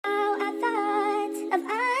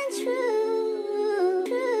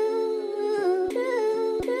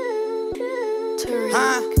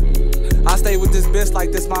I stay with this bitch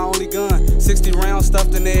like this my only gun. 60 rounds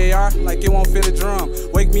stuffed in the AR like it won't fit a drum.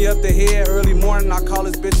 Wake me up the head early morning, I call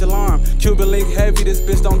this bitch alarm. Cuban link heavy, this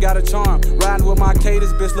bitch don't got a charm. Riding with my K,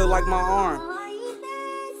 this bitch look like my arm.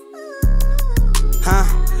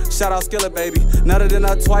 Shout out Skillet, baby. Nutted than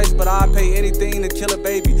her twice, but I'd pay anything to kill a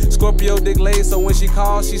baby. Scorpio dick laid, so when she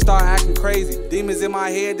calls, she start acting crazy. Demons in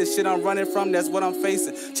my head, this shit I'm running from, that's what I'm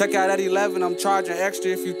facing. Check out at 11, I'm charging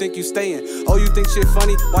extra if you think you staying. Oh, you think shit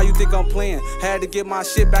funny? Why you think I'm playing? Had to get my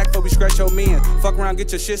shit back before we scratch your man. Fuck around,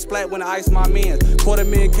 get your shit splat when I ice my man.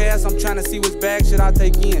 $250,000 cash, I'm trying to see which bag shit I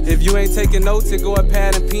take in. If you ain't taking notes, it go a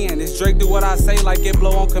pad and pen. This Drake do what I say like it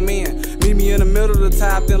blow on command. Meet me in the middle of the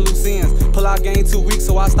top, then loose ends. Pull out game 2 weeks,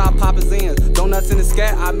 so I stop popping ends. Donuts in the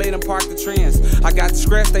scat, I made them park the trends. I got the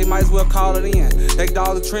scratch, they might as well call it in. They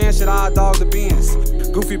dog the trend, shit, I dog the Benz.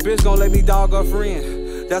 Goofy bitch gon' let me dog her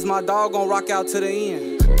friend. That's my dog gon' rock out to the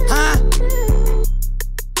end.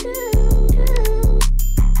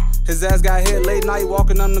 His ass got hit late night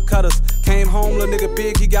walking under the cutters. Came home, little nigga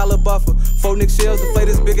big, he got a little buffer. 4 Nick shells to play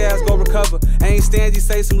this big ass go recover. Ain't stingy,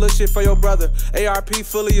 say some little shit for your brother. ARP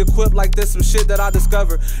fully equipped like this, some shit that I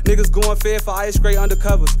discovered. Niggas going fed for ice gray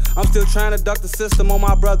undercovers. I'm still trying to duck the system on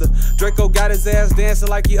my brother. Draco got his ass dancing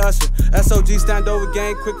like he Usher. SOG stand over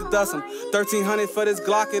gang, quick to dust him. 1300 for this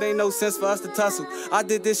Glock, it ain't no sense for us to tussle. I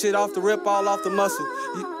did this shit off the rip, all off the muscle.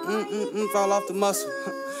 Fall off the muscle.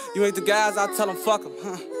 You ain't the guys, I tell them fuck them.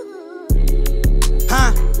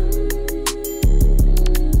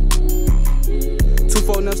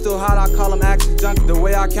 Them still hot, I call them action junkie. The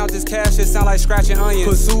way I count this cash, it sound like scratching onions.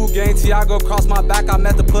 Pursue gang, Tiago cross my back, I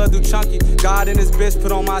met the plug do chunky. God in this bitch,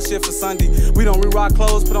 put on my shit for Sunday. We don't re-rock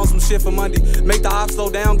clothes, put on some shit for Monday. Make the op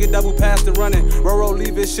slow down, get double past and running. Roro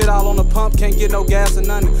leave his shit all on the pump, can't get no gas or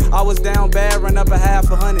nothing. I was down bad, ran up a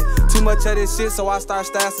half a hundred. Too much of this shit, so I start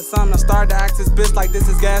stashing something. I start to ask this bitch like this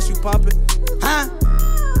is gas you pumping.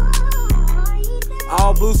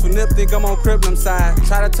 All blues for Nip, think I'm on Cripnum side.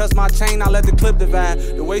 Try to touch my chain, I let the clip divide.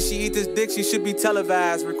 The way she eat this dick, she should be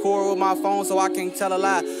televised. Record with my phone so I can't tell a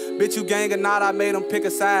lie. Bitch, you gang or not, I made them pick a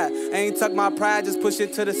side. Ain't tuck my pride, just push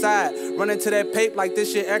it to the side. Run into that pape like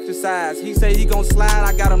this shit exercise. He say he gon' slide,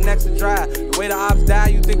 I got him next to dry. The way the ops die,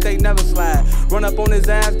 you think they never slide. Run up on his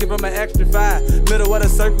ass, give him an extra 5. Middle of the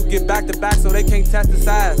circle, get back to back so they can't test the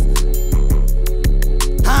size.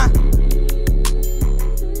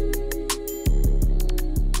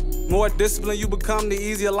 More discipline you become, the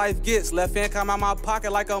easier life gets. Left hand come out my pocket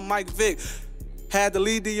like a Mike Vick. Had to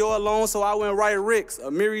leave Dior alone, so I went right Ricks. A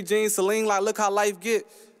Mary Jean Celine, like look how life get.